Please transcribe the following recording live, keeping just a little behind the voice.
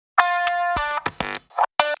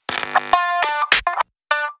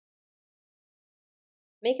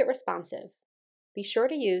Make it responsive. Be sure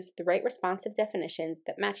to use the right responsive definitions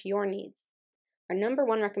that match your needs. Our number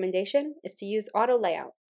one recommendation is to use auto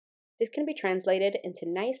layout. This can be translated into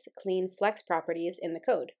nice, clean flex properties in the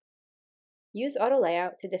code. Use auto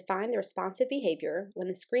layout to define the responsive behavior when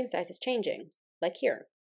the screen size is changing, like here.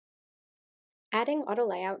 Adding auto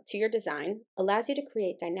layout to your design allows you to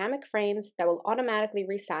create dynamic frames that will automatically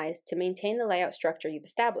resize to maintain the layout structure you've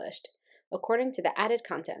established, according to the added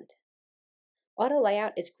content. Auto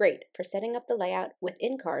layout is great for setting up the layout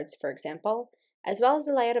within cards, for example, as well as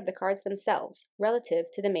the layout of the cards themselves relative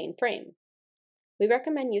to the main frame. We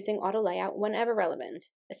recommend using auto layout whenever relevant,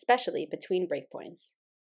 especially between breakpoints.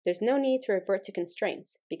 There's no need to revert to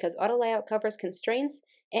constraints because auto layout covers constraints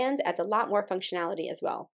and adds a lot more functionality as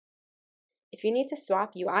well. If you need to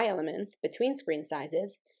swap UI elements between screen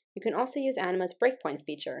sizes, you can also use Anima's breakpoints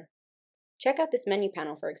feature. Check out this menu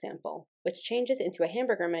panel, for example, which changes into a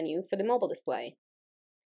hamburger menu for the mobile display.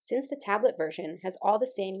 Since the tablet version has all the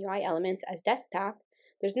same UI elements as desktop,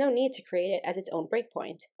 there's no need to create it as its own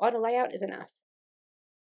breakpoint. Auto layout is enough.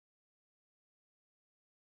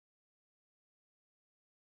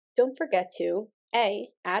 Don't forget to A.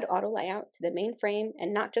 Add auto layout to the main frame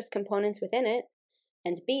and not just components within it,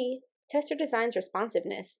 and B. Test your design's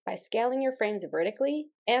responsiveness by scaling your frames vertically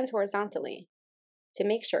and horizontally to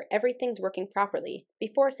make sure everything's working properly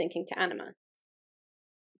before syncing to Anima.